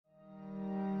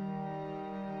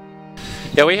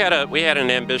Yeah, we had an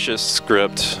ambitious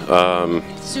script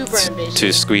Super ambitious.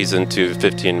 to squeeze into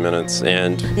 15 minutes,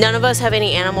 and None of us have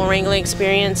any animal wrangling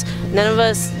experience. None of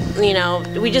us, you know,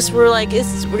 we just were like,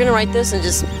 we're gonna write this and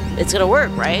just, it's gonna work,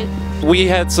 right? we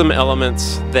had some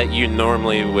elements that you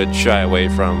normally would shy away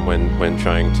from when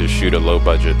trying to shoot a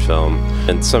low-budget film.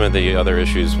 And some of the other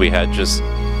issues we had just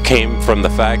came from the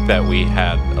fact that we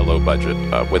had a low budget.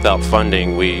 Without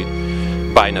funding, we,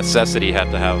 by necessity,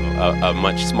 had to have a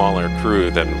much smaller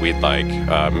crew than we'd like,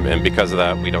 and because of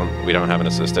that, we don't have an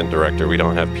assistant director. We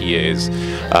don't have PAs.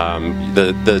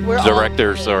 The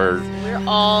directors are. We're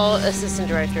all assistant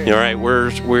directors. All right,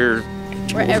 we're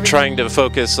trying to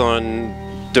focus on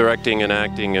directing and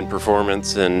acting and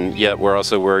performance, and yet we're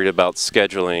also worried about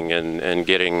scheduling and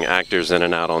getting actors in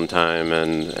and out on time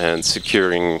and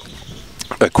securing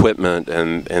equipment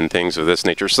and things of this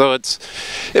nature. So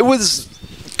it was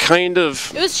kind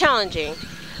of challenging,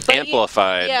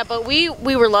 amplified. Yeah, but we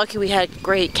were lucky. We had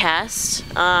great cast.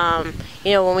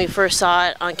 You know, when we first saw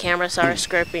it on camera, saw our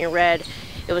script being read,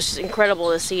 it was just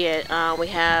incredible to see it. We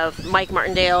have Mike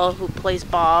Martindale, who plays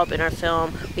Bob in our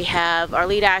film. We have our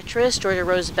lead actress, Georgia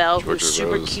Rosebell, who's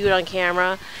super cute on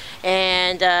camera,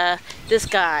 and this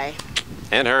guy.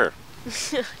 And her.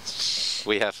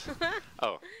 We have.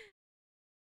 Oh.